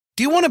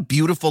Do you want a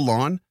beautiful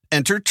lawn?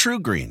 Enter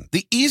TruGreen,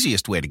 the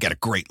easiest way to get a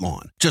great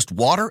lawn. Just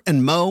water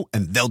and mow,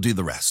 and they'll do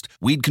the rest.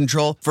 Weed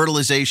control,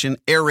 fertilization,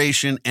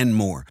 aeration, and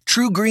more.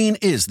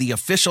 TruGreen is the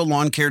official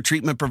lawn care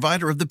treatment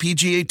provider of the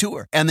PGA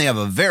Tour, and they have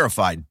a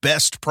verified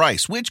best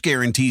price, which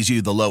guarantees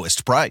you the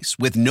lowest price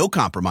with no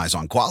compromise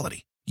on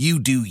quality. You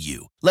do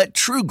you. Let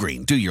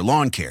TruGreen do your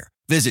lawn care.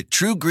 Visit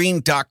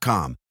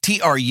TruGreen.com,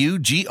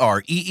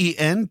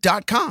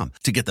 TruGreen.com,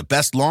 to get the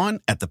best lawn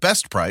at the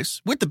best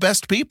price with the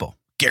best people.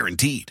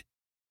 Guaranteed.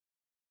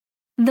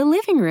 The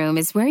living room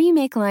is where you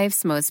make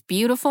life's most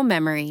beautiful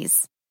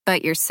memories.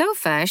 But your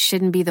sofa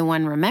shouldn't be the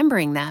one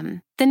remembering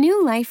them. The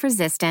new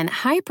life-resistant,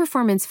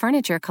 high-performance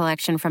furniture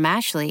collection from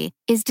Ashley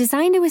is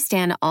designed to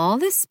withstand all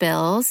the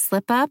spills,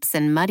 slip-ups,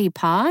 and muddy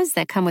paws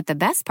that come with the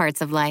best parts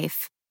of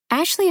life.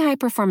 Ashley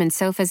high-performance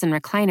sofas and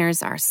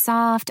recliners are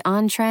soft,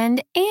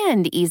 on-trend,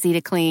 and easy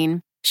to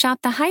clean. Shop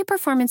the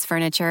high-performance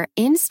furniture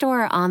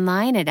in-store or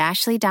online at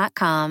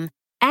ashley.com.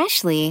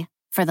 Ashley,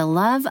 for the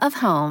love of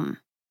home.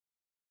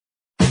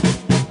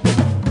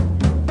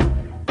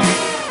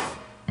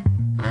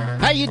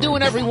 How you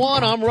doing,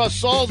 everyone? I'm Russ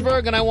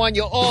Salzberg, and I want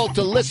you all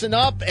to listen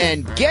up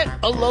and get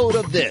a load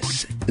of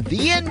this.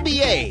 The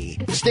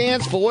NBA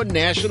stands for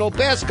National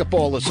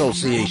Basketball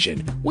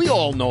Association. We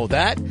all know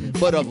that,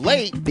 but of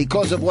late,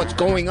 because of what's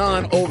going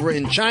on over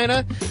in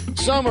China,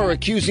 some are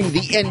accusing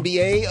the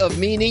NBA of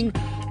meaning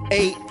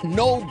a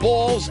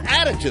no-balls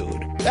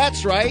attitude.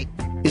 That's right.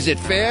 Is it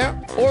fair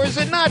or is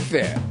it not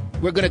fair?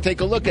 We're going to take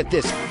a look at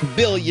this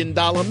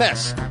billion-dollar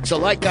mess. So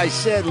like I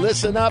said,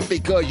 listen up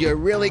because you're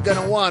really going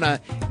to want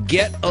to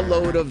get a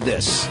load of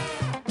this.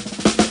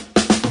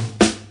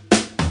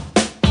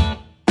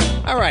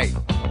 All right.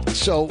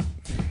 So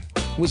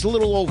it was a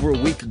little over a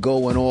week ago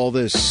when all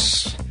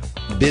this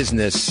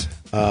business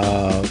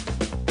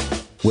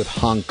with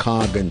Hong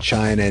Kong and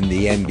China and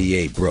the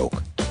NBA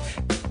broke.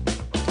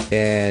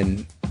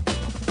 And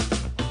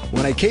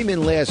when I came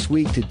in last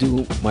week to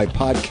do my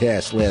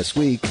podcast last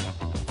week,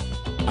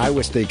 I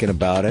was thinking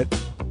about it,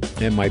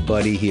 and my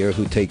buddy here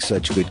who takes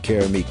such good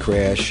care of me,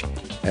 Crash,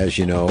 as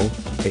you know,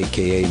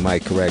 a.k.a.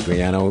 Mike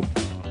Caragliano,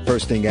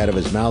 first thing out of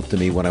his mouth to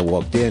me when I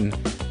walked in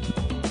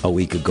a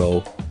week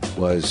ago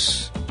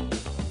was,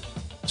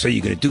 "So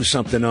you're going to do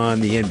something on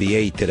the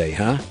NBA today,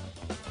 huh?"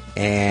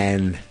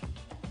 And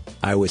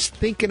I was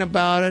thinking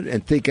about it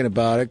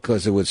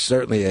because it was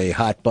certainly a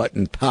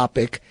hot-button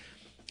topic,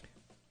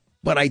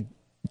 but I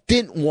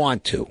didn't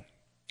want to.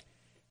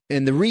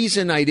 And the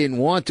reason I didn't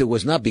want to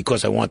was not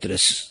because I wanted to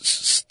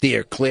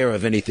steer clear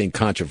of anything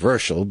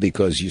controversial,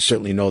 because you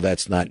certainly know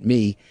that's not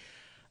me.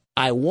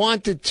 I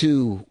wanted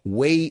to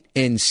wait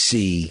and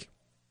see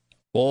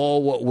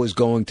all what was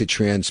going to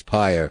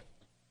transpire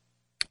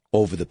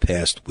over the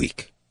past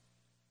week.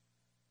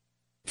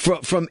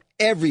 From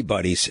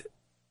everybody's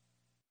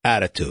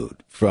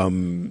attitude,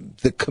 from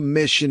the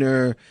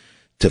commissioner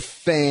to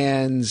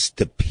fans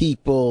to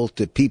people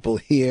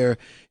here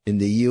in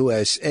the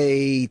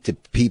USA, to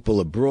people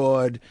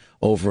abroad,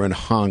 over in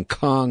Hong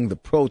Kong, the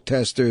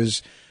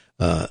protesters,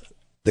 the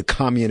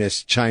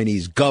communist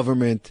Chinese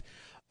government.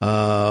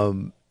 I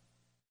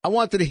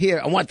wanted to hear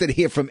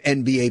from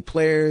NBA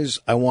players.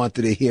 I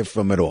wanted to hear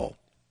from it all.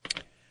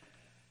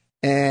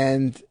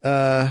 And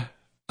I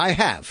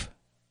have.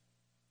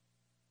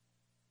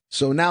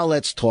 So now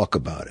let's talk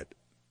about it.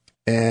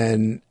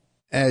 And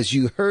as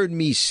you heard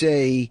me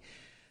say,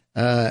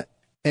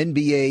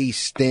 NBA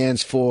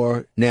stands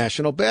for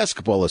National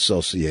Basketball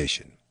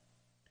Association.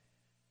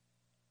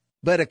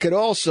 But it could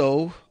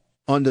also,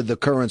 under the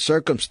current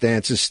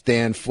circumstances,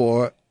 stand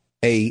for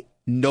a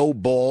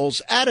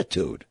no-balls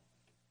attitude.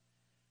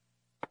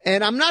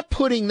 And I'm not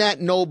putting that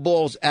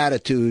no-balls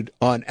attitude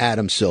on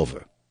Adam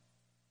Silver.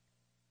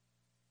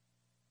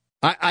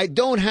 I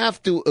don't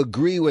have to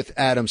agree with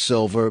Adam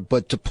Silver,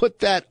 but to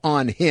put that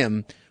on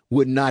him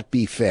would not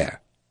be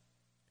fair.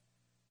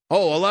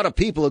 Oh, a lot of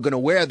people are going to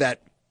wear that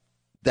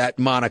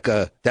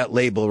moniker, that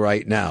label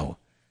right now.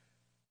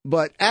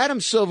 But Adam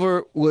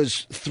Silver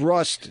was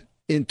thrust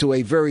into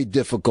a very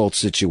difficult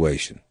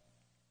situation.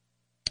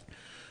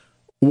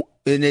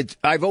 And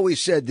I've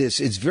always said this,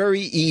 it's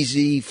very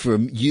easy for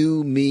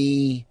you,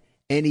 me,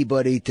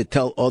 anybody to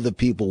tell other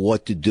people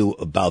what to do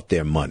about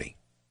their money.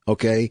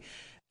 Okay?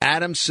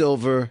 Adam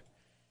Silver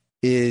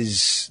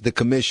is the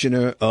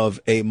commissioner of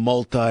a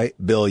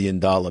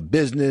multi-billion-dollar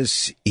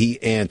business. He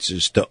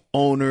answers to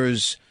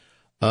owners.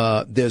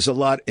 There's a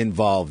lot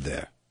involved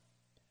there.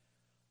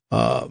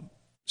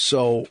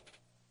 So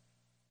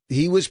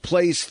he was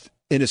placed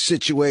in a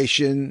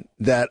situation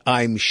that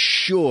I'm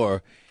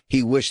sure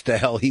he wished the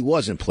hell he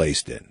wasn't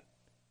placed in.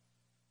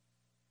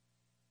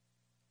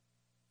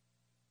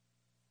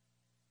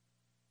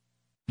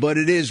 But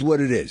it is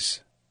what it is.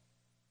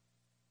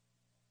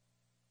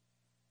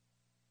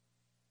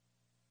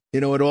 You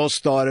know, it all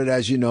started,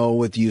 as you know,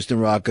 with Houston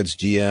Rockets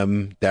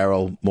GM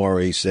Daryl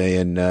Morey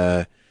saying,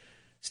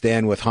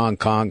 stand with Hong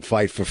Kong,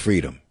 fight for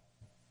freedom.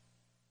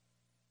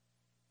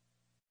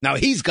 Now,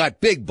 he's got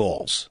big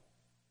balls.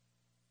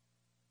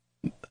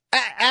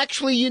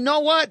 Actually, you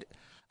know what?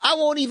 I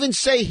won't even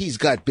say he's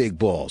got big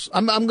balls.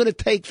 I'm going to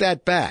take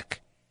that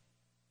back.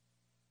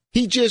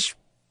 He just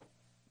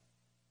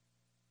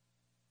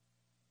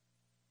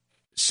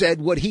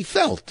said what he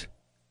felt.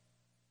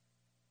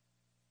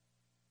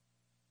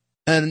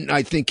 And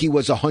I think he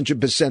was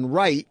 100%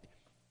 right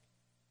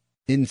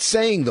in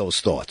saying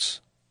those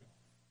thoughts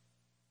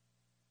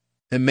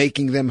and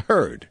making them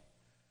heard.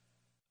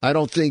 I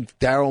don't think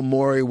Daryl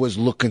Morey was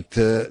looking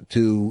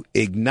to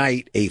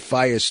ignite a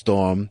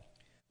firestorm,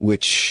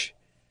 which,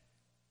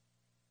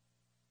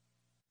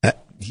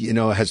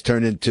 has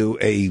turned into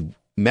a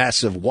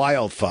massive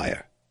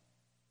wildfire.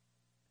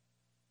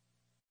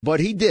 But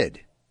he did.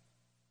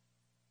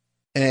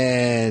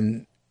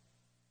 And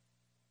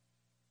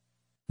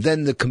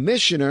then the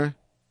commissioner,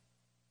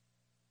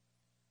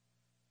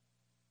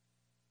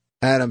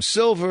 Adam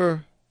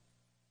Silver,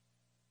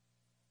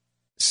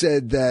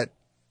 said that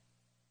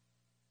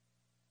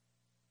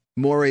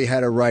Morey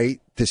had a right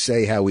to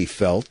say how he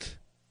felt.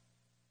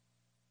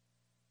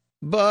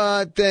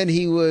 But then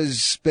he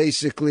was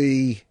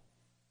basically,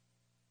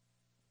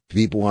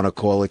 people want to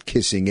call it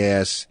kissing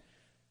ass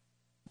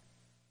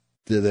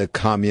to the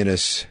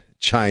communist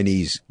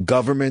Chinese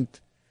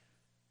government,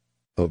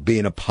 or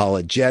being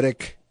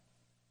apologetic.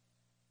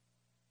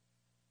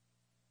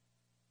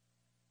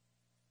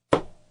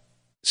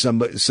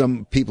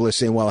 Some people are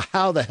saying, well,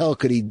 how the hell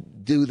could he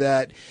do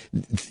that?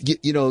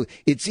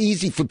 It's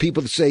easy for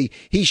people to say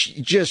he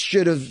just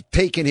should have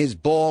taken his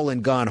ball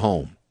and gone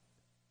home.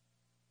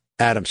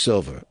 Adam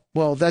Silver.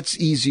 Well, that's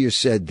easier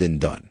said than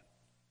done.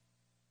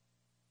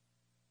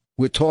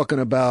 We're talking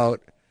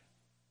about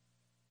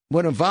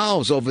what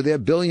involves over there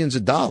billions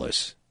of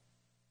dollars.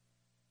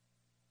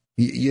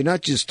 You're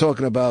not just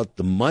talking about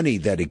the money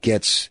that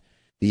the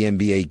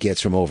NBA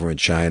gets from over in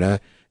China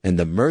and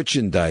the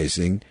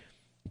merchandising,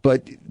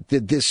 but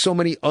there's so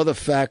many other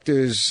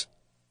factors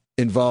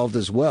involved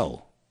as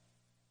well.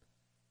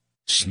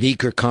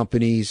 Sneaker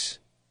companies,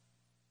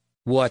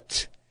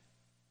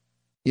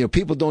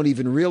 people don't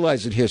even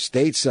realize it here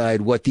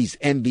stateside what these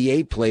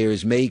NBA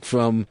players make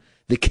from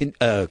the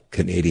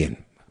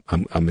Canadian.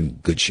 I'm in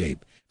good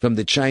shape. From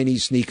the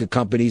Chinese sneaker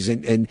companies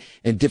and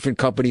different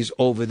companies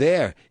over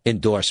there,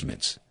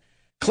 endorsements.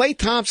 Klay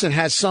Thompson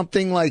has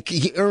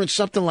he earns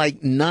something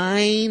like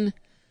 $9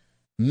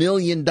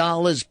 million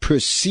per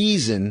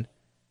season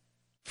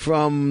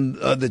from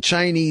the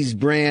Chinese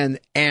brand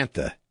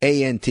Anta,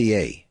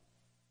 A-N-T-A.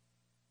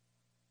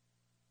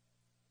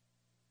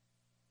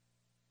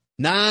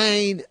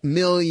 $9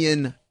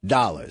 million.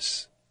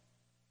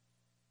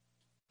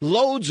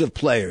 Loads of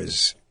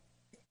players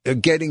are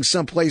getting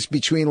someplace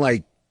between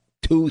like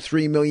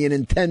 2-3 million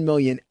and 10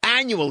 million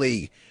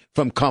annually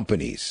from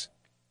companies.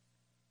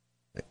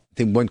 I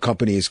think one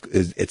company it's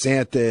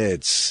Anta,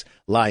 it's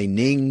Li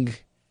Ning,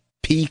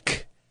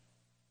 Peak.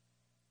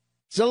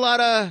 It's a lot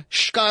of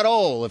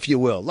shkarol, if you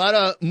will, a lot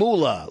of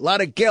moolah, a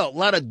lot of geld, a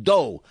lot of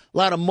dough, a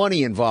lot of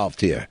money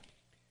involved here.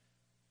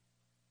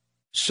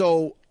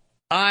 So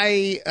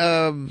I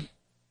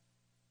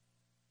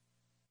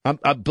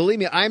believe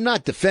me, I'm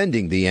not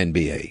defending the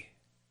NBA.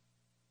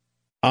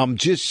 I'm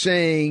just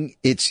saying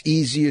it's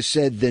easier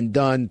said than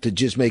done to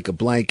just make a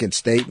blanket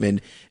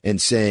statement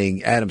and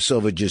saying Adam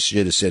Silver just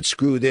should have said,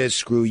 screw this,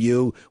 screw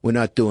you, we're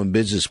not doing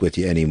business with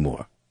you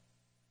anymore.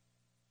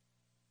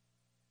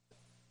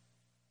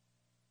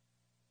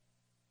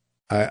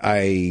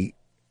 I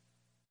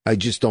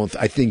just don't,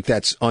 I think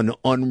that's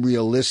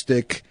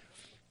unrealistic,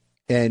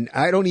 and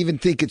I don't even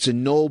think it's a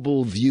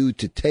noble view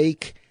to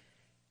take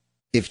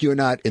if you're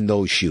not in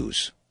those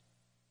shoes.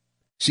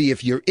 See,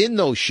 if you're in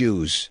those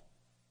shoes,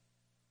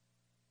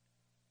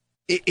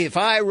 if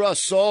I, Russ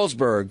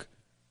Salzberg,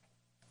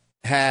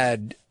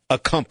 had a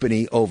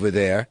company over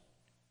there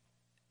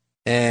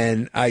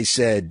and I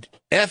said,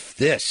 F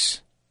this,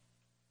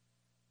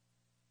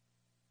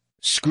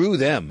 screw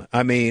them.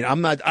 I mean,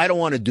 I don't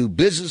want to do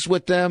business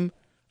with them.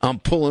 I'm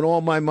pulling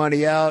all my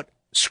money out.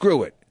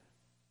 Screw it.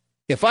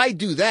 If I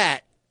do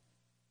that,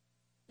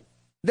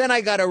 then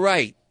I got a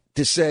right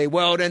to say,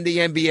 well, then the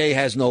NBA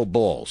has no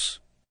balls.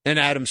 And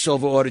Adam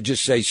Silver ought to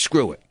just say,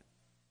 screw it.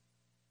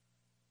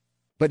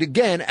 But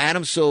again,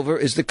 Adam Silver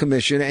is the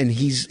commissioner, and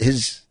he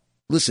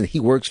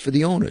works for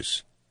the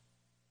owners.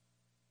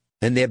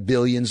 And they're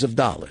billions of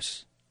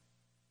dollars.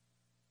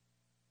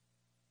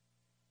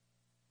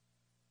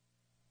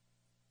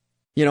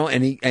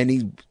 And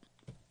he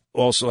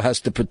also has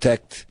to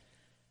protect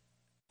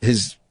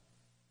his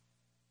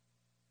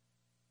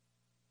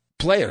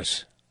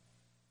players.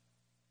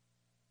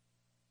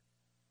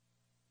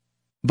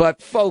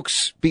 But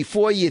folks,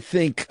 before you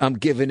think I'm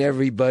giving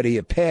everybody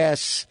a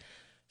pass,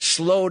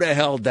 slow the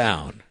hell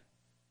down,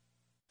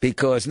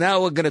 because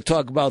now we're going to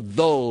talk about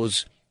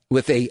those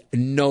with a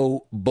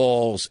no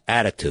balls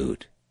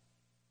attitude.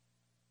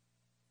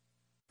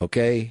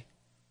 Okay?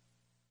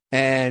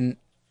 And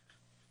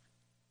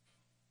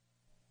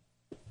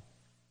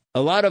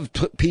a lot of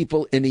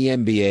people in the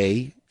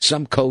NBA,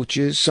 some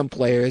coaches, some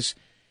players,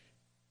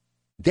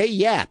 they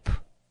yap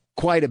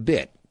quite a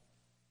bit.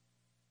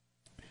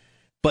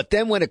 But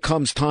then when it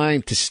comes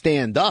time to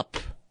stand up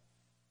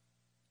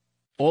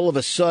all of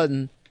a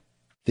sudden,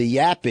 the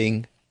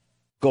yapping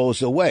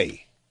goes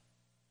away.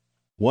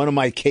 One of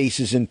my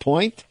cases in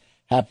point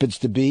happens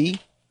to be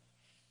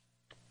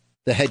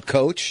the head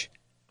coach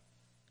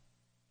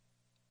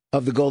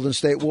of the Golden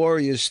State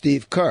Warriors,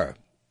 Steve Kerr.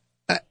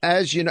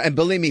 As you know, and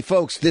believe me,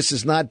 folks, this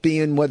is not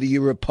being whether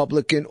you're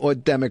Republican or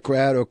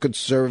Democrat or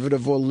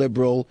conservative or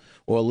liberal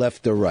or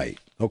left or right,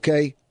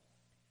 okay?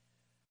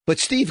 But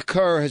Steve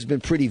Kerr has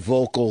been pretty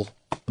vocal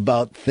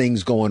about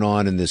things going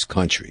on in this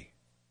country.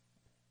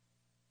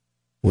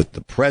 With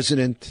the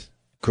president,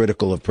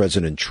 critical of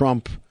President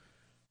Trump,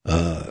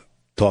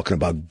 talking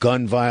about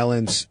gun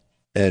violence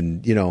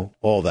and,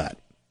 all that.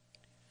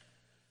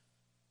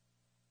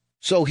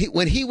 So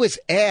when he was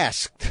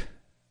asked,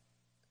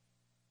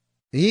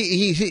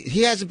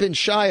 he hasn't been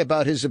shy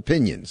about his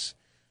opinions.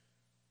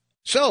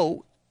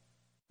 So,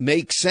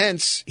 makes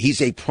sense.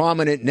 He's a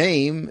prominent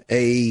name,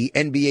 a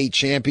NBA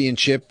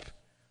championship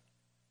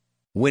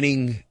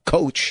winning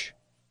coach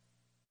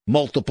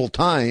multiple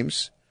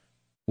times,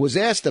 was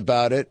asked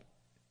about it.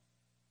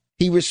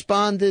 He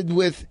responded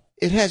with,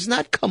 it has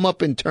not come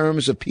up in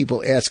terms of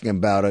people asking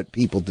about it,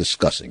 people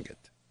discussing it.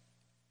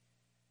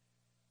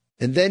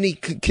 And then he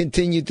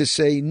continued to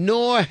say,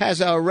 nor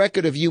has our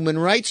record of human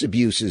rights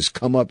abuses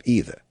come up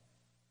either.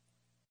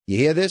 You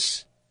hear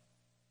this?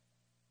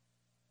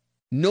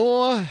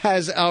 Nor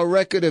has our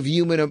record of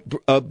human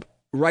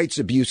rights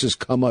abuses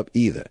come up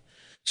either.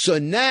 So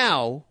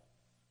now,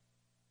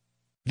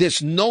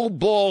 this no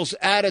balls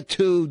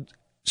attitude,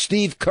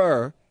 Steve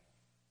Kerr,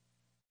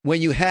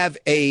 when you have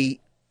a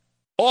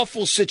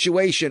awful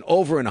situation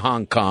over in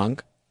Hong Kong,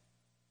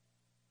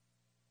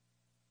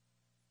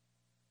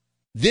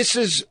 this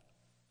is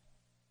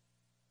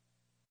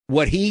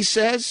what he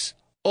says.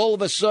 All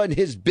of a sudden,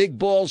 his big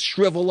balls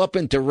shrivel up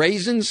into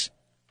raisins.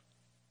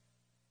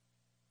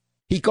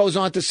 He goes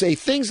on to say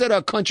things that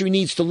our country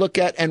needs to look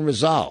at and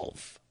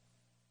resolve.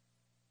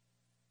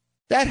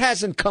 That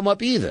hasn't come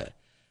up either.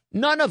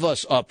 None of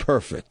us are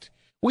perfect.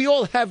 We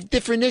all have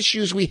different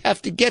issues we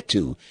have to get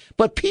to.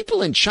 But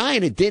people in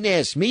China didn't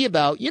ask me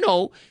about,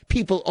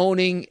 people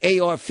owning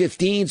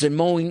AR-15s and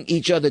mowing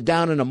each other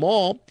down in a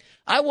mall.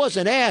 I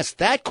wasn't asked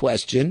that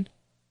question.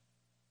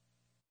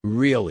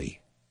 Really?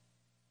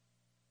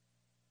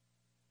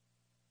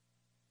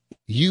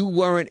 You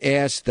weren't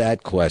asked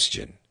that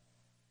question.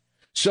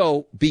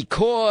 So,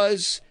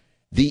 because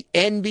the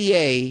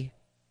NBA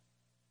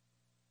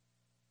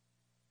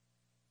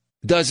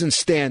doesn't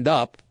stand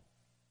up,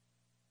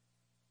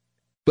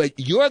 but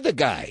you're the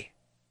guy.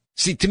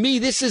 See, to me,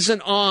 this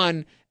isn't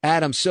on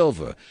Adam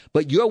Silver,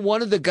 but you're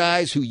one of the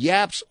guys who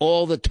yaps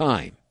all the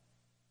time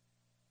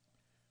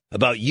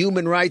about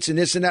human rights and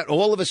this and that.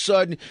 All of a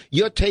sudden,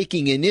 you're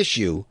taking an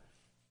issue,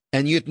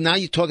 and now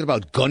you're talking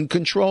about gun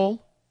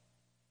control.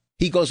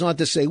 He goes on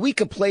to say, we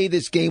could play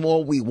this game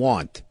all we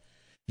want.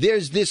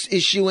 There's this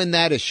issue and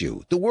that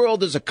issue. The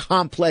world is a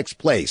complex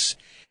place,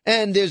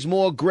 and there's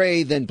more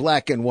gray than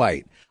black and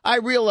white. I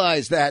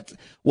realize that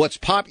what's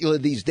popular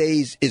these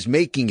days is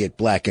making it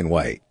black and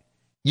white.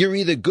 You're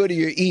either good or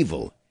you're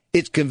evil.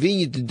 It's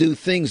convenient to do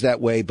things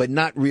that way, but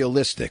not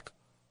realistic.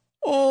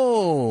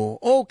 Oh,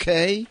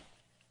 okay.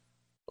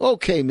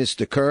 Okay,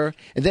 Mr. Kerr.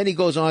 And then he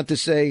goes on to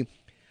say,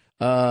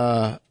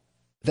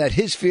 that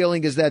his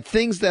feeling is that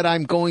things that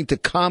I'm going to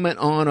comment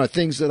on are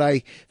things that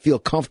I feel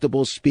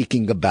comfortable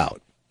speaking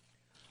about.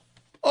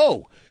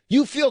 Oh,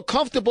 you feel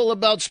comfortable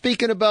about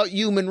speaking about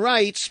human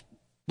rights,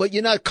 but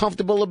you're not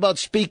comfortable about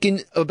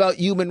speaking about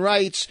human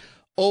rights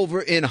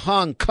over in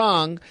Hong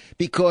Kong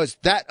because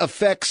that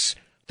affects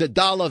the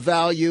dollar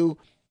value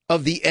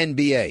of the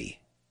NBA.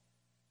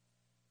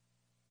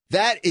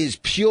 That is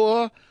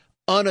pure,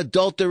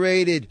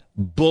 unadulterated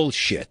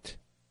bullshit.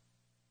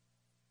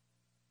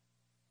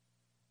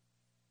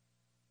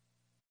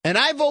 And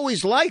I've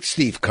always liked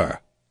Steve Kerr.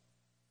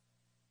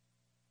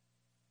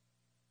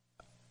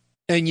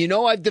 And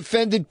I've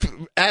defended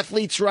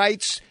athletes'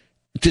 rights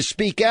to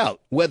speak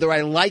out, whether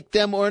I like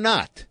them or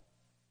not.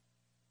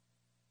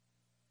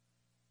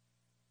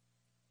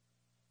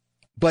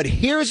 But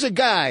here's a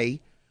guy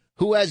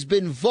who has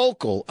been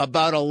vocal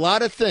about a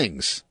lot of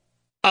things.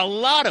 A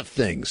lot of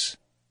things.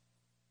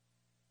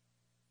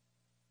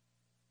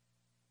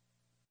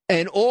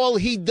 And all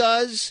he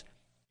does,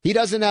 he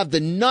doesn't have the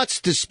nuts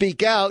to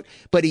speak out,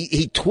 but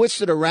he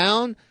twists it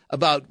around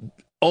about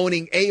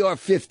owning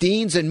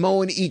AR-15s and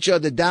mowing each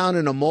other down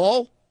in a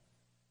mall.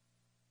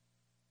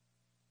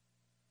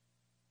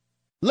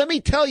 Let me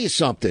tell you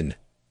something.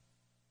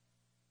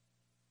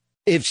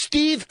 If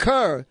Steve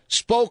Kerr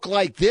spoke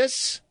like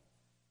this,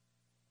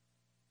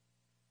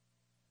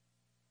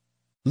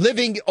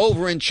 living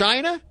over in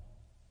China,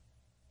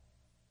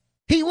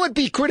 he would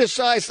be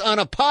criticized on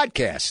a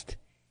podcast.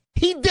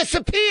 He'd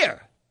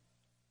disappear.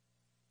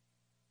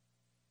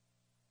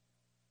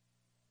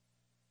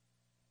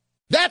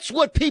 That's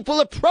what people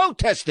are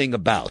protesting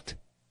about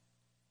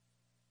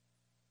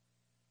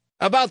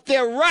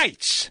their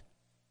rights.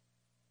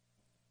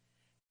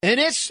 And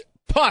this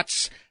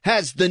putz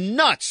has the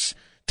nuts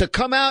to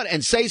come out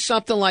and say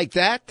something like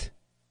that.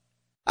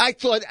 I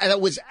thought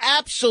that was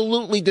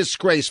absolutely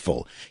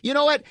disgraceful. You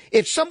know what?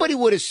 If somebody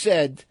would have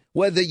said,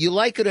 whether you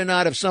like it or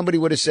not, if somebody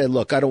would have said,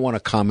 look, I don't want to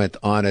comment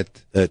on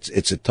it.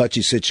 It's a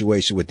touchy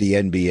situation with the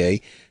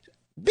NBA.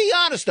 Be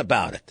honest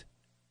about it.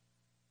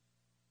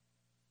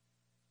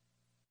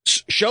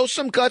 Show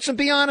some guts and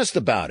be honest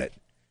about it.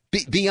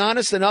 Be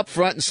honest and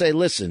upfront and say,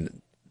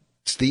 listen,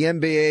 it's the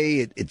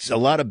NBA. It's a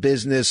lot of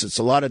business. It's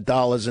a lot of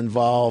dollars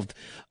involved.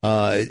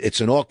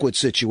 It's an awkward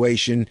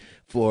situation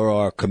for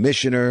our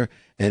commissioner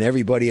and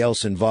everybody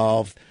else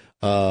involved.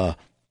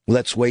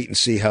 Let's wait and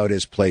see how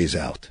this plays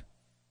out.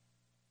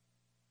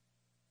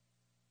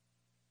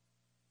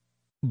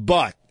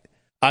 But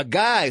a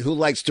guy who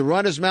likes to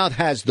run his mouth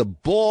has the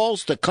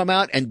balls to come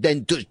out and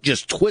then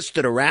just twist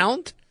it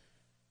around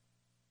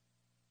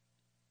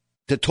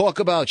to talk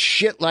about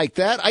shit like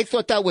that. I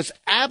thought that was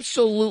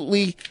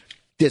absolutely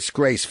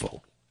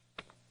disgraceful.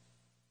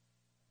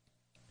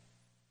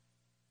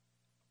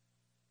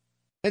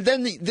 And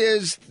then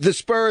there's the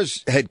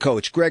Spurs head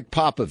coach, Greg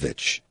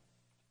Popovich,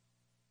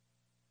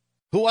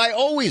 who I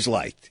always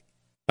liked.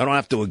 I don't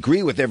have to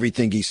agree with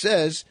everything he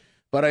says,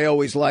 but I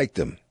always liked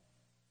him.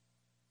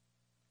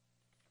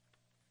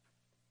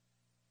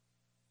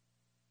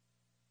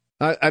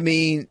 I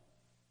mean,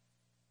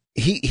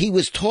 he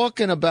was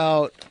talking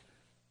about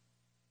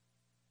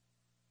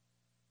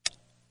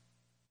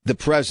the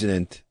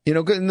president. You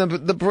know,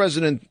 the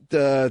president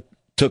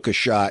took a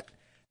shot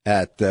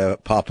at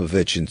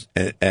Popovich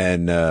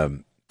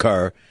and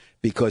Kerr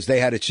because they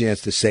had a chance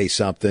to say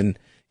something.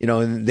 You know,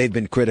 and they've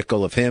been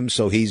critical of him,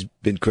 so he's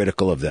been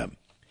critical of them.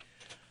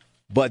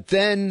 But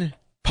then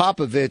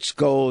Popovich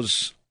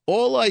goes,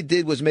 all I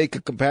did was make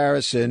a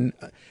comparison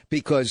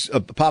because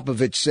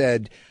Popovich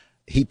said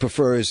he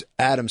prefers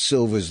Adam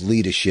Silver's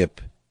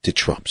leadership to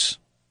Trump's.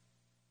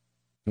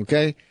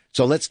 Okay?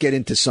 So let's get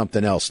into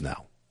something else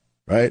now,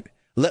 right?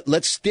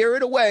 Let's steer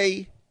it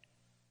away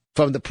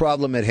from the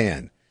problem at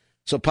hand.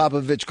 So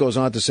Popovich goes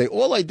on to say,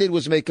 all I did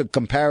was make a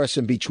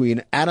comparison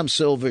between Adam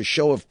Silver's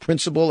show of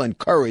principle and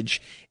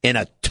courage in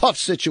a tough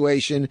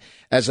situation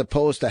as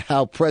opposed to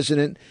how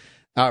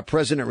our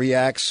president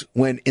reacts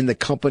when in the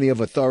company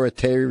of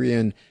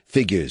authoritarian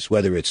figures,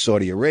 whether it's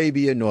Saudi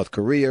Arabia, North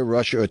Korea,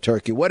 Russia, or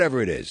Turkey,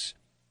 whatever it is.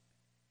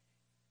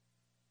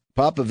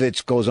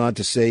 Popovich goes on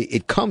to say,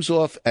 it comes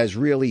off as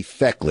really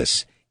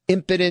feckless,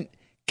 impotent,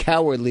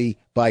 cowardly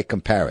by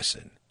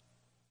comparison.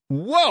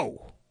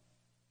 Whoa!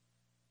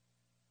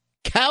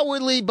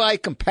 Cowardly by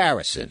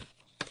comparison.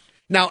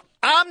 Now,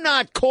 I'm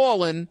not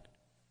calling,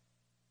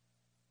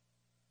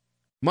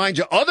 mind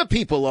you, other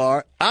people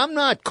are, I'm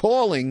not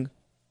calling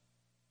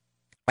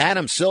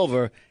Adam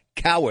Silver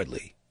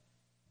cowardly.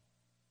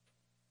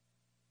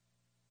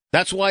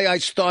 That's why I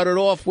started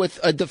off with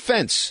a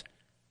defense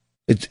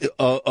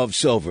of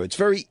Silver. It's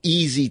very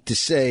easy to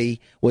say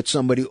what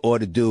somebody ought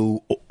to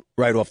do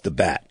right off the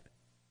bat.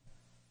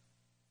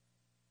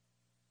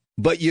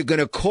 But you're going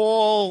to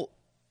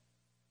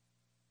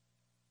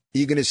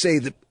say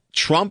that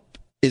Trump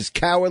is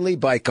cowardly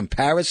by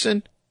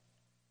comparison?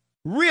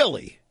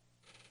 Really?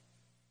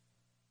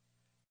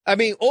 I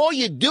mean, all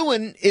you're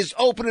doing is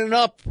opening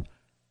up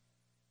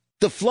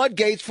the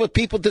floodgates for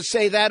people to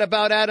say that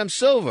about Adam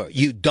Silver,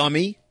 you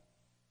dummy.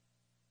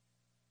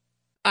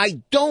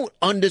 I don't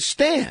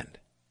understand.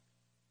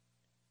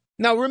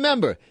 Now,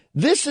 remember,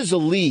 this is a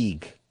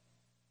league.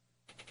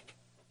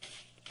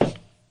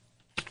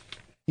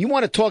 You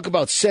want to talk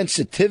about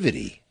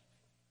sensitivity.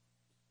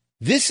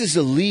 This is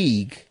a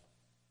league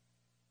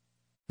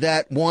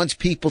that wants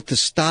people to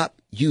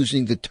stop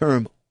using the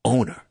term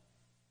owner.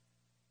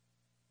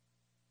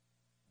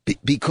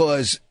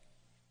 Because,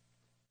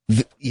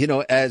 you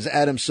know, as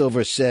Adam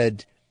Silver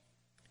said,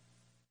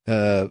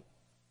 with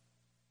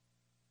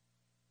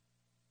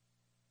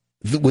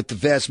the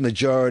vast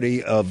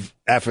majority of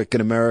African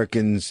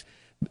Americans,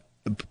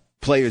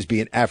 players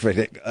being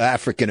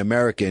African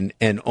American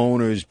and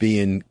owners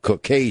being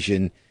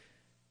Caucasian,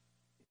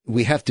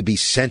 we have to be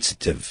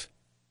sensitive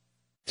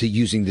to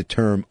using the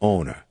term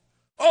owner.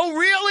 Oh,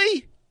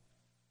 really?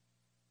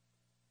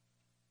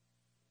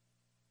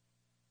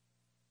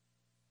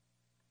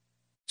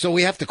 So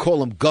we have to call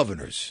them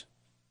governors,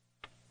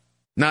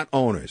 not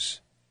owners.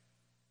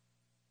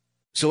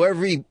 So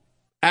every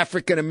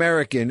African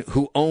American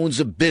who owns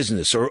a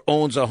business or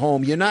owns a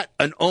home, you're not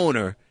an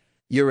owner,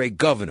 you're a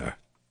governor.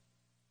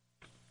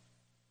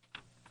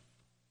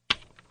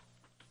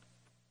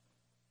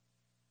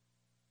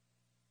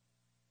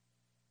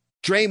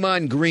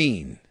 Draymond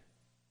Green,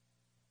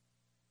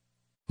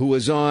 who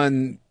was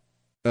on,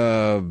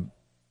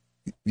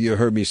 you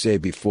heard me say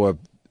before,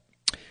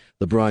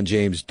 LeBron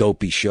James'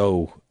 dopey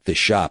show, The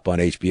Shop on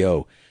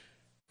HBO.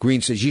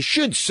 Green says, you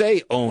should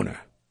say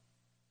owner.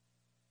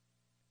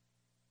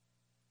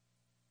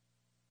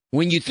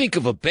 When you think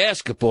of a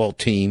basketball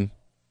team,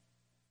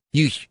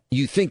 you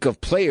think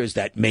of players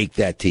that make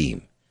that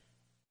team.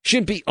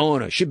 Shouldn't be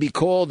owner. Should be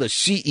called a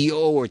CEO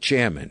or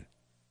chairman.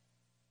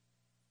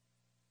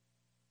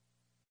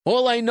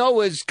 All I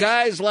know is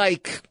guys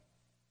like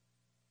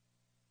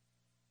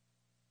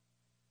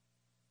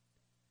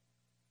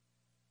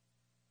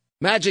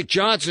Magic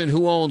Johnson,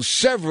 who owns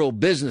several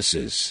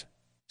businesses,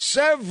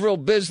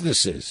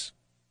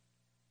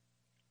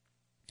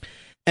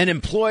 and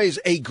employs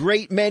a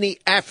great many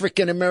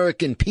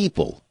African-American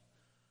people.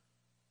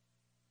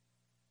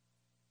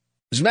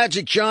 Is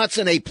Magic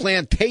Johnson a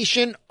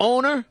plantation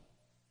owner?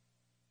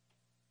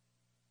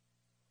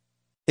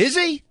 Is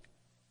he?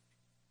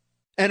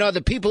 And are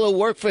the people who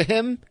work for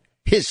him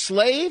his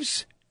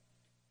slaves?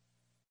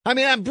 I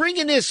mean, I'm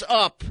bringing this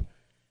up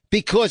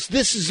because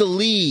this is a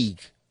league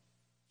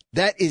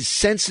that is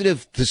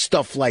sensitive to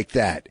stuff like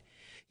that.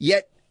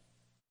 Yet,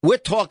 we're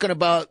talking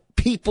about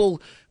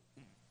people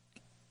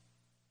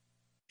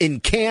in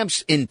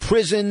camps, in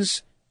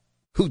prisons,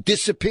 who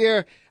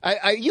disappear.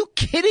 Are you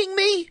kidding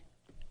me?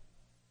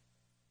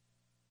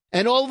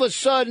 And all of a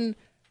sudden,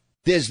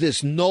 there's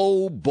this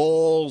no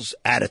balls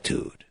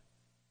attitude.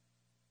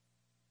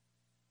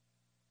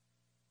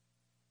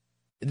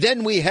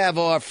 Then we have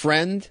our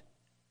friend,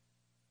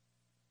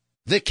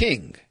 the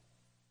King,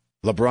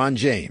 LeBron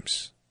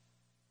James.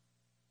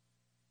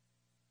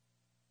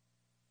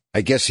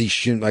 I guess he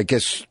shouldn't. I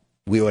guess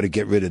we ought to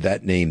get rid of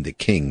that name, the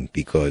King,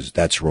 because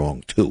that's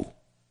wrong too.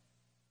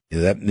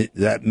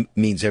 That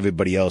means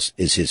everybody else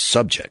is his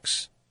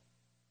subjects.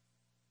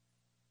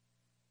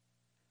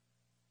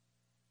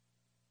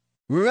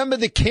 Remember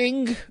the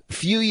King a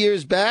few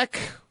years back?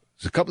 It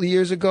was a couple of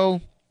years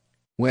ago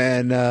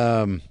when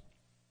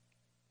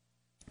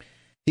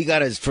he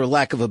got his, for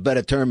lack of a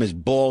better term, his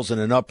balls in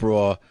an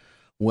uproar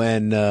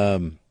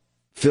when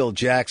Phil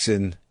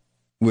Jackson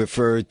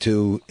referred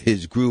to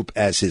his group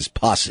as his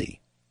posse.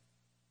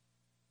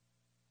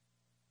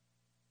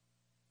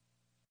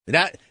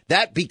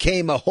 That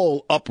became a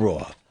whole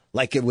uproar,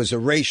 like it was a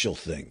racial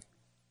thing.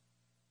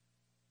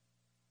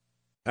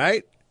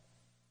 Right?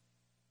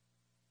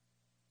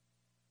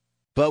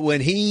 But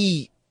when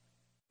he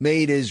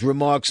made his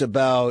remarks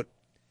about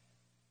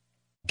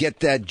get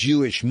that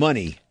Jewish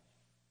money,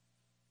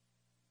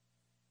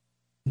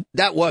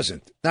 that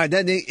wasn't. Now,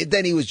 then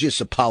he was just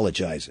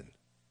apologizing.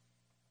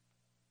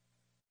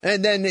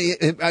 And then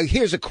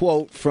here's a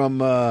quote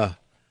from, I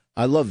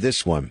love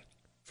this one,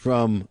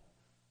 from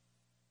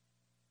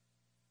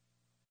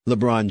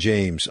LeBron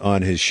James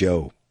on his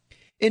show.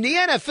 In the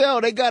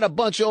NFL, they got a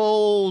bunch of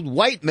old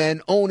white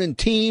men owning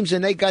teams,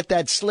 and they got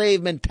that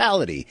slave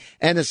mentality.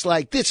 And it's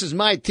like, this is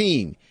my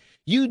team.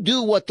 You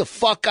do what the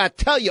fuck I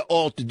tell you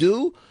all to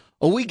do,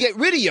 or we get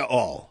rid of you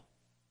all.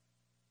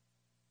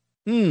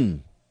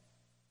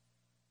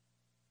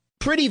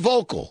 Pretty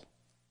vocal.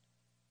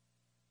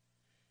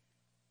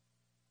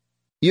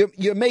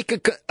 You make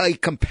a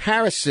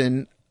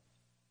comparison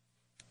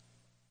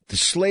to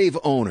slave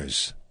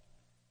owners,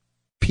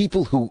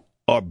 people who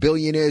are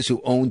billionaires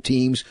who own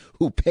teams,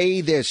 who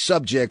pay their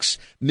subjects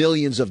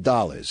millions of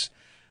dollars.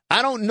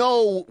 I don't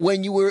know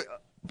when you were,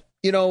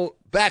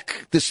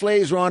 back the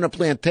slaves were on a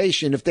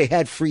plantation if they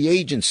had free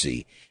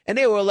agency and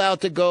they were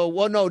allowed to go,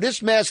 well, no,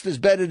 this master's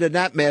better than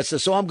that master,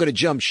 so I'm going to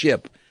jump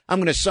ship. I'm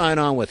going to sign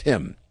on with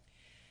him.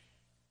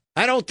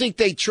 I don't think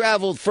they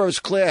traveled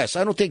first class.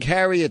 I don't think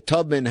Harriet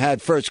Tubman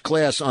had first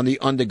class on the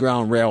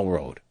Underground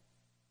Railroad.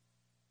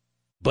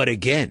 But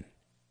again,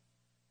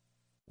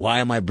 why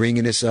am I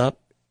bringing this up?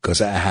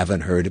 Because I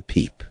haven't heard a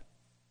peep.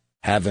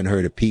 Haven't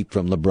heard a peep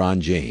from LeBron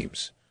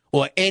James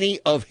or any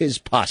of his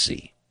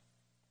posse.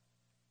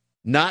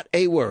 Not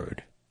a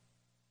word.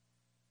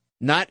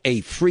 Not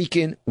a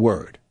freaking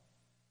word.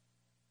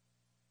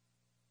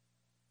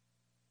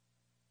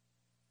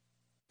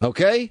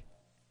 Okay?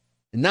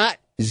 Not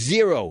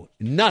zero,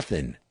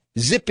 nothing,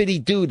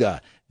 zippity-doo-dah,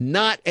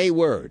 not a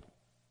word.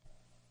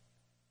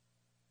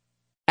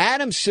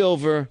 Adam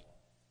Silver,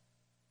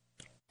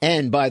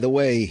 and by the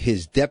way,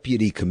 his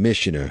deputy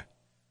commissioner,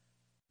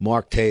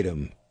 Mark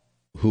Tatum,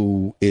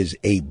 who is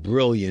a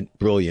brilliant,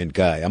 brilliant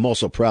guy. I'm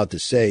also proud to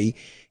say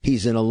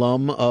he's an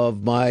alum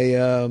of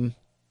my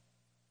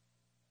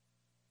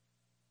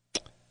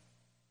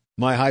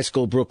my high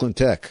school, Brooklyn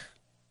Tech.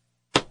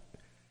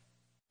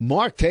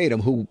 Mark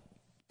Tatum, who,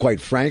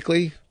 quite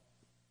frankly,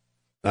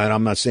 and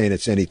I'm not saying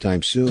it's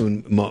anytime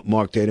soon,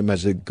 Mark Tatum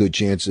has a good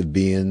chance of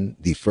being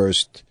the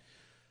first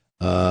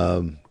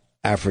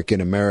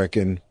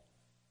African-American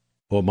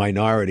or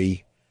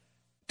minority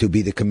to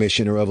be the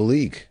commissioner of a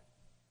league.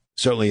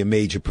 Certainly a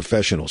major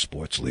professional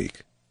sports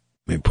league.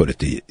 I mean, put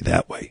it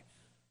that way.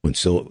 When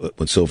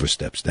Silver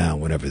steps down,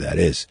 whenever that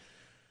is.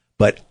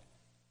 But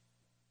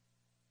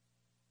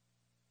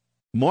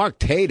Mark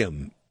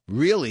Tatum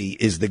really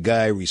is the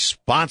guy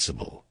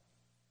responsible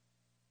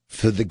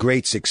for the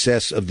great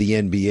success of the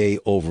NBA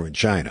over in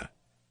China.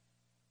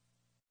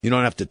 You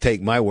don't have to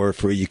take my word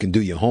for it. You can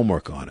do your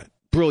homework on it.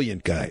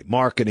 Brilliant guy.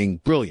 Marketing,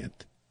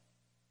 brilliant.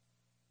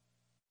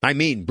 I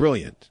mean,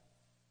 brilliant.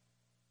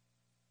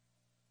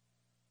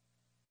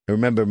 I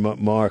remember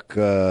Mark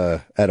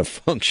at a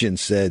function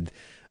said,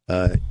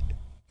 I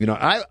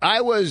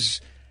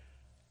was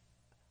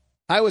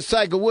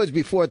Tiger Woods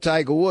before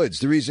Tiger Woods.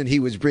 The reason he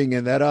was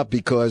bringing that up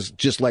because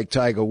just like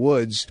Tiger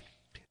Woods,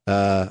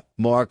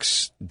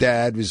 Mark's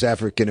dad was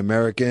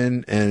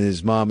African-American and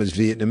his mom is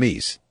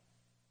Vietnamese.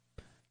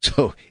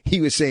 So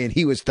he was saying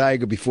he was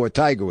Tiger before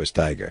Tiger was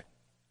Tiger.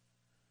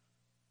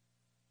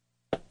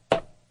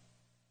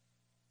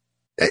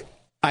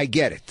 I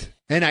get it.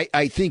 And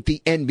I think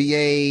the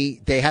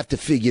NBA, they have to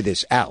figure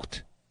this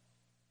out.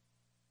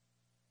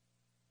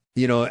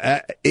 You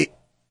know,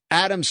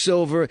 Adam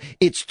Silver,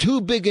 it's too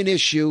big an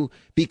issue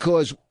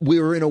because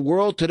we're in a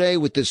world today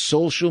with the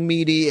social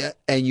media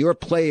and your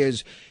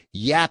players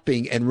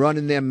yapping and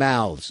running their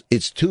mouths.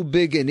 It's too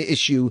big an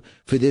issue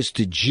for this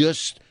to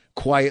just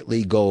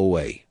quietly go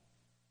away.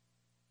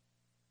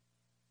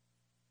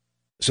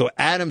 So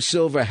Adam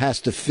Silver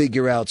has to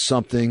figure out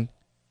something,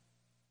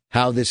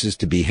 how this is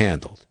to be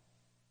handled.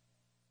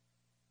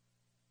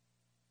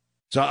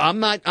 So I'm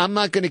not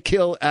going to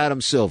kill Adam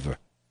Silver.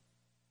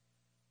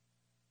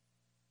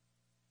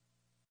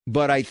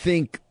 But I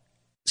think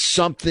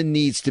something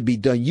needs to be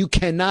done. You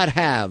cannot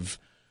have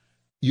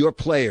your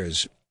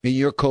players and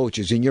your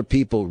coaches and your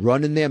people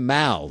running their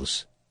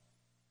mouths.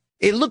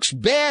 It looks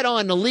bad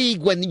on the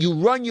league when you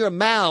run your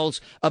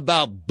mouths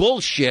about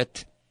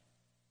bullshit.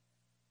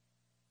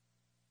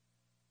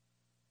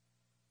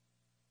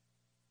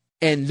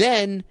 And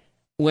then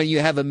when you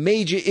have a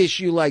major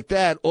issue like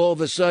that, all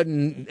of a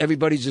sudden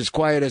everybody's as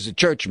quiet as a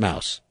church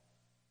mouse.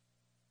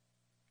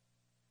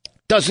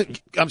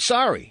 I'm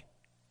sorry.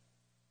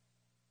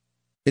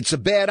 It's a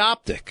bad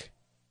optic.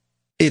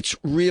 It's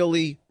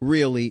really,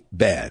 really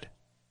bad.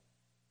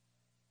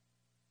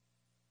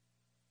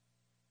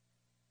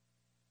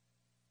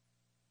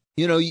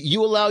 You know,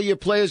 you allow your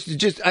players to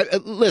just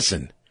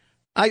listen.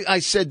 I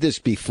said this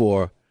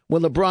before.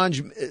 When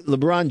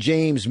LeBron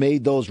James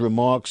made those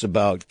remarks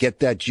about get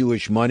that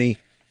Jewish money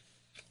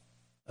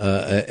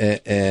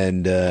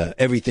and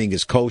everything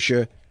is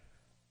kosher,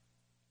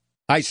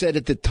 I said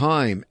at the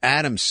time,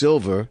 Adam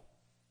Silver,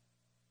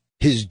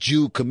 his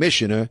Jew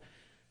commissioner,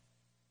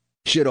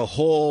 should have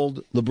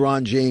hauled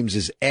LeBron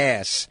James's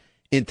ass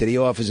into the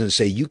office and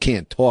say, you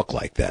can't talk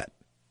like that.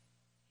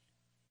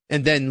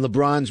 And then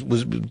LeBron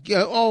was,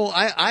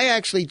 I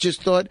actually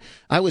just thought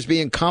I was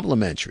being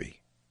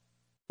complimentary.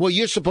 Well,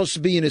 you're supposed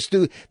to be in a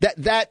studio.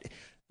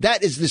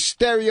 That is the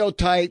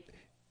stereotype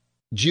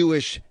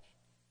Jewish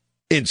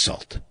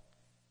insult.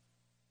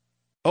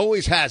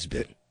 Always has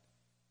been.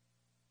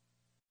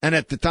 And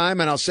at the time,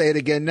 and I'll say it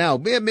again now,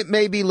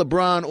 maybe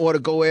LeBron ought to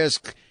go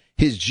ask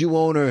his Jew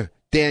owner,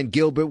 Dan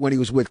Gilbert, when he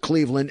was with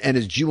Cleveland, and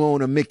his Jew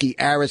owner, Mickey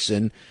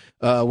Arison,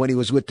 when he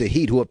was with the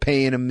Heat, who were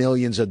paying him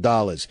millions of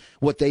dollars,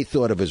 what they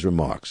thought of his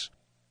remarks.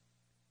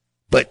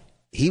 But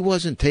he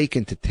wasn't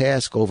taken to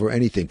task over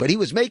anything. But he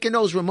was making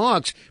those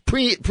remarks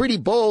pretty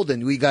bold,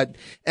 and we got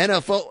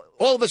NFL.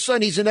 All of a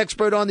sudden, he's an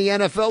expert on the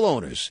NFL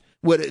owners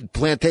with a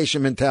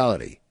plantation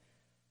mentality.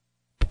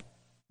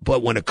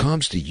 But when it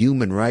comes to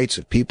human rights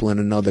of people in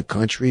another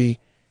country,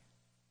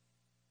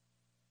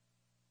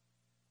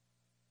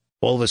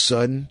 all of a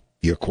sudden,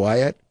 you're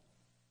quiet.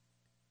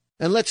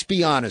 And let's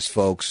be honest,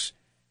 folks.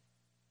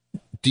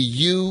 Do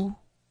you,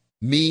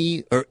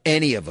 me, or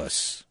any of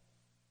us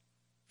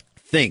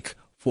think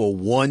for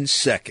 1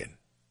 second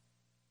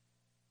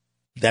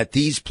that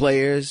these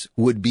players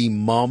would be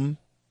mum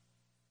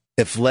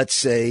if, let's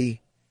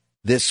say,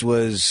 this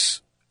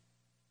was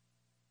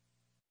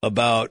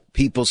about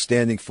people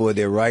standing for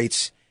their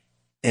rights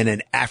in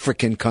an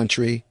African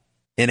country,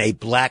 in a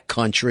black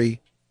country?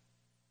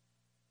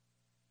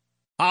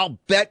 I'll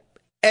bet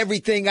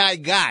everything I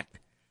got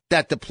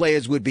that the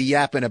players would be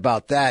yapping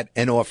about that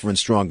and offering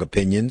strong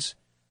opinions,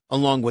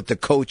 along with the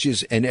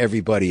coaches and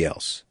everybody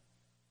else.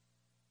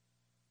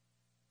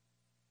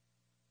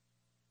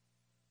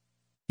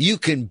 You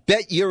can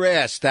bet your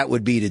ass that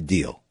would be the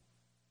deal.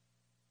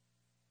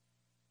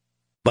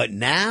 But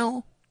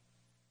now,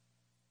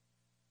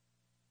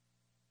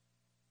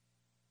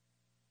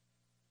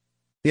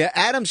 yeah,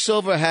 Adam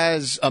Silver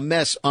has a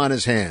mess on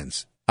his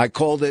hands. I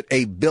called it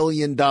a $1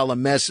 billion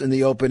mess in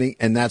the opening,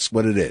 and that's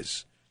what it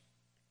is.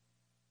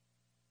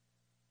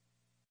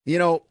 You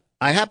know,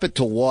 I happened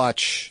to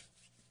watch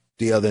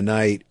the other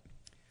night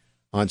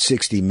on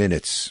 60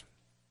 Minutes.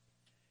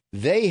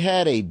 They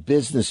had a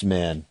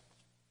businessman.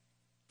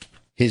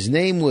 His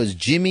name was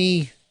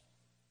Jimmy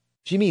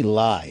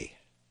Lai.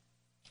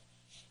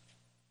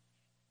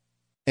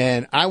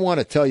 And I want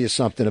to tell you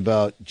something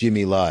about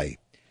Jimmy Lai.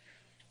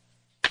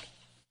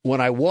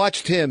 When I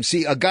watched him,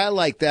 see, a guy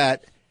like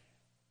that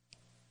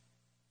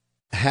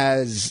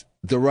has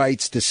the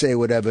rights to say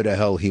whatever the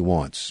hell he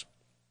wants.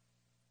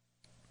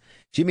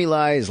 Jimmy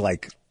Lai is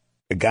like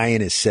a guy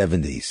in his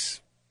 70s.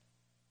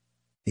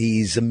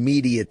 He's a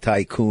media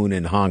tycoon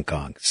in Hong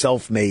Kong.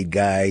 Self-made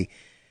guy,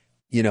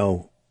 you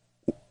know,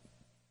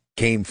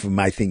 came from,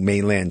 I think,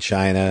 mainland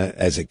China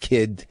as a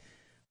kid,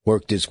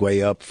 worked his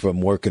way up from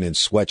working in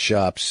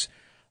sweatshops.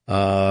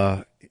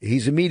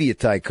 He's a media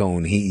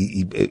tycoon.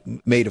 He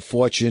made a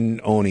fortune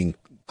owning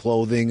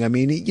clothing. I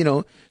mean,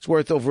 it's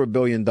worth over $1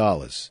 billion.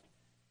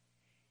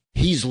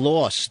 He's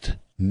lost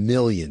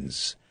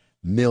millions.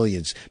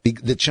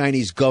 The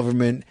Chinese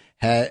government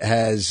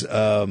has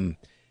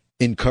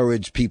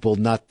encouraged people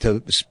not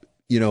to,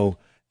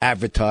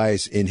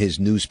 advertise in his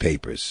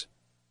newspapers.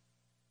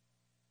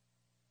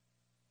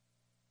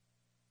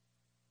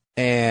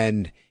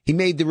 And he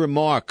made the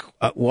remark,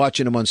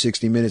 watching him on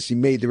 60 Minutes, he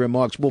made the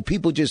remarks, well,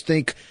 people just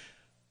think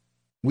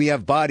we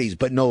have bodies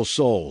but no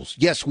souls.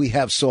 Yes, we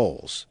have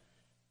souls.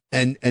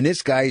 And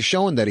this guy is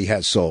showing that he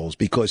has souls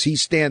because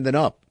he's standing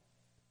up.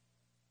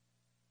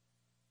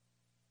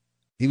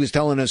 He was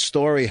telling a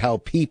story how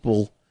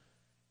people,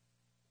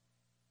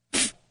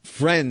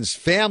 friends,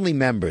 family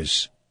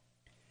members,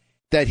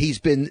 that he's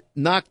been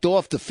knocked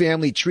off the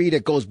family tree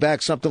that goes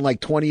back something like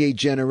 28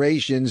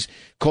 generations,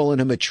 calling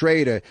him a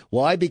traitor.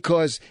 Why?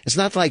 Because it's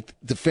not like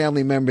the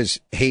family members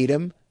hate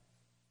him.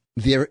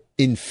 They're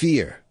in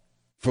fear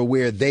for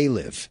where they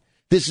live.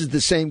 This is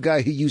the same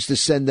guy who used to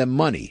send them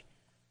money.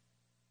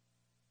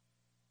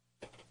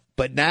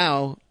 But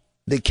now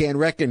they can't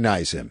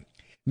recognize him.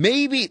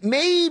 Maybe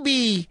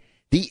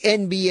the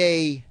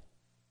NBA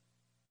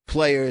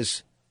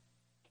players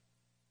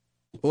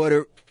ought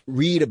to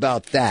read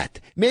about that.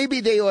 Maybe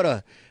they ought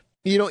to,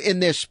 in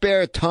their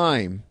spare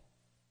time,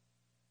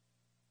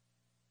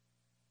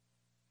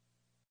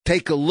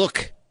 take a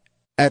look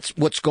at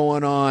what's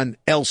going on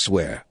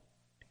elsewhere,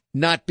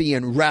 not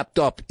being wrapped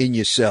up in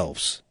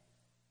yourselves.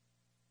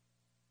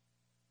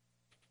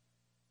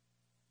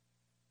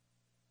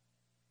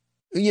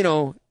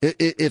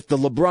 If the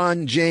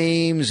LeBron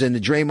James and the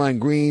Draymond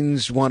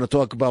Greens want to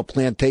talk about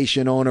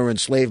plantation owner and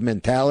slave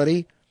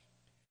mentality,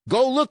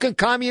 go look in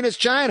communist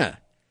China.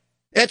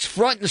 It's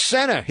front and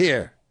center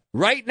here,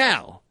 right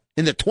now,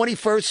 in the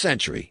 21st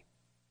century.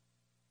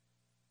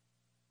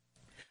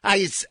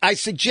 I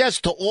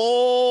suggest to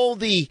all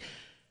the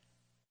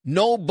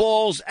no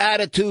balls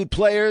attitude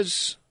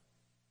players,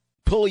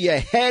 pull your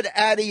head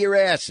out of your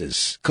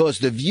asses, because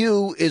the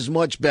view is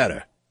much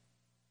better.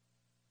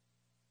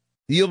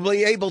 You'll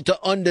be able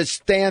to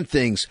understand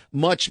things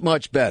much,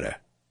 much better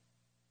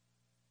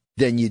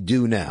than you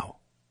do now.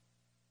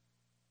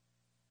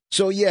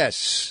 So,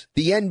 yes,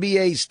 the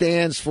NBA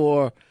stands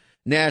for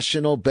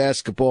National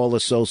Basketball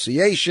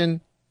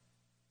Association,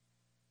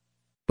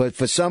 but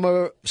for some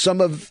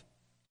of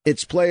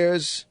its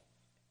players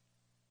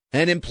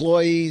and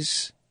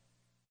employees,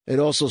 it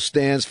also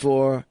stands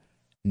for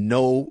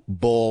no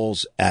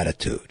balls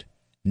attitude.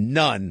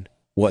 None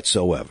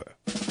whatsoever.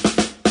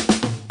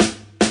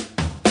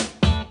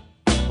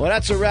 Well,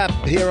 that's a wrap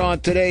here on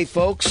today,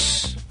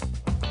 folks.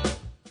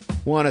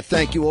 Want to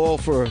thank you all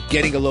for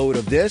getting a load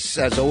of this.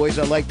 As always,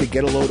 I'd like to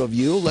get a load of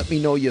you. Let me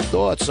know your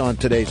thoughts on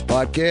today's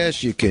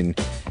podcast. You can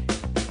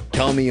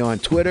tell me on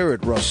Twitter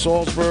at Russ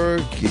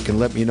Salzberg. You can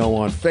let me know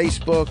on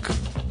Facebook.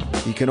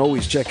 You can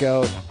always check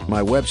out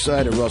my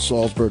website at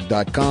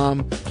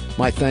russsalzberg.com.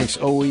 My thanks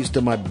always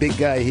to my big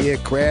guy here,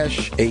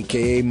 Crash,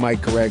 a.k.a.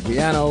 Mike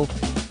Caragliano,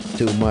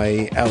 to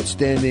my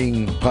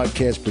outstanding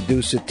podcast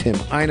producer, Tim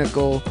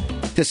Einikel,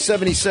 to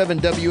 77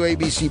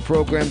 WABC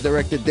program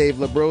director Dave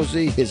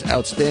Labrosi, his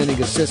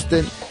outstanding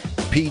assistant,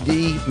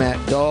 PD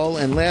Matt Dahl,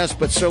 and last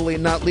but certainly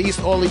not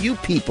least, all of you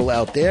people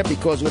out there,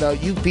 because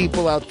without you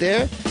people out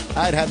there,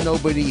 I'd have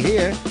nobody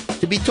here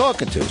to be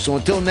talking to. So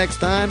until next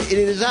time, it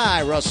is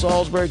I, Russ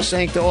Salzberg,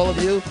 saying to all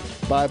of you,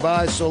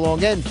 bye-bye, so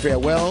long, and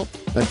farewell.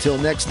 Until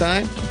next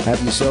time,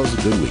 have yourselves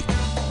a good week.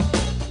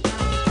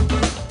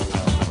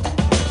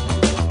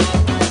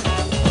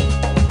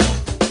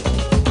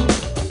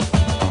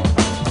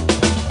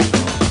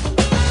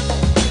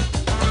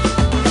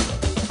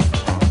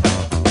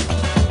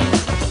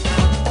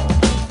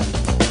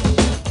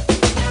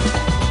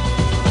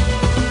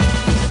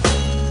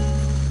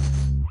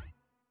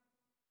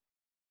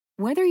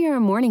 Whether you're a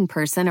morning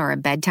person or a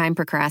bedtime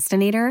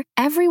procrastinator,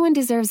 everyone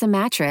deserves a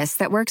mattress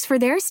that works for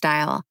their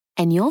style.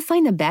 And you'll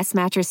find the best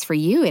mattress for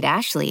you at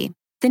Ashley.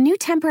 The new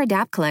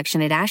Tempur-Adapt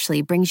collection at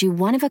Ashley brings you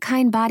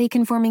one-of-a-kind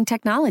body-conforming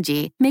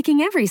technology,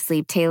 making every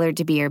sleep tailored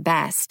to be your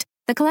best.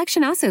 The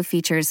collection also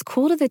features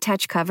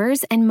cool-to-the-touch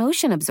covers and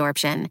motion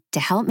absorption to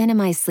help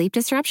minimize sleep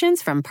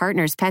disruptions from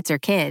partners, pets, or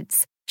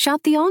kids.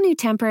 Shop the all-new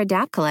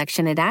Tempur-Adapt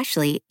collection at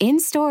Ashley,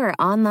 in-store or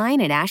online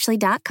at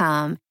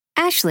ashley.com.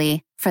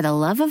 Ashley, for the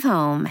love of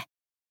home.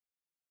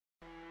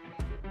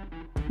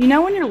 You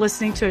know when you're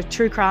listening to a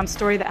true crime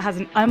story that has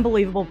an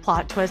unbelievable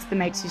plot twist that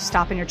makes you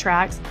stop in your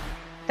tracks?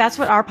 That's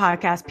what our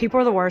podcast,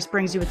 People Are the Worst,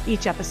 brings you with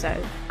each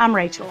episode. I'm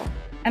Rachel.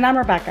 And I'm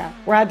Rebecca.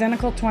 We're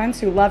identical twins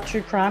who love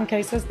true crime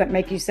cases that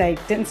make you say,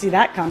 didn't see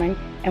that coming,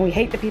 and we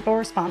hate the people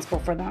responsible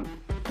for them.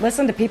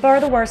 Listen to People Are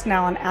the Worst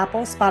now on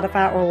Apple,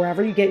 Spotify, or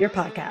wherever you get your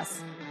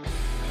podcasts.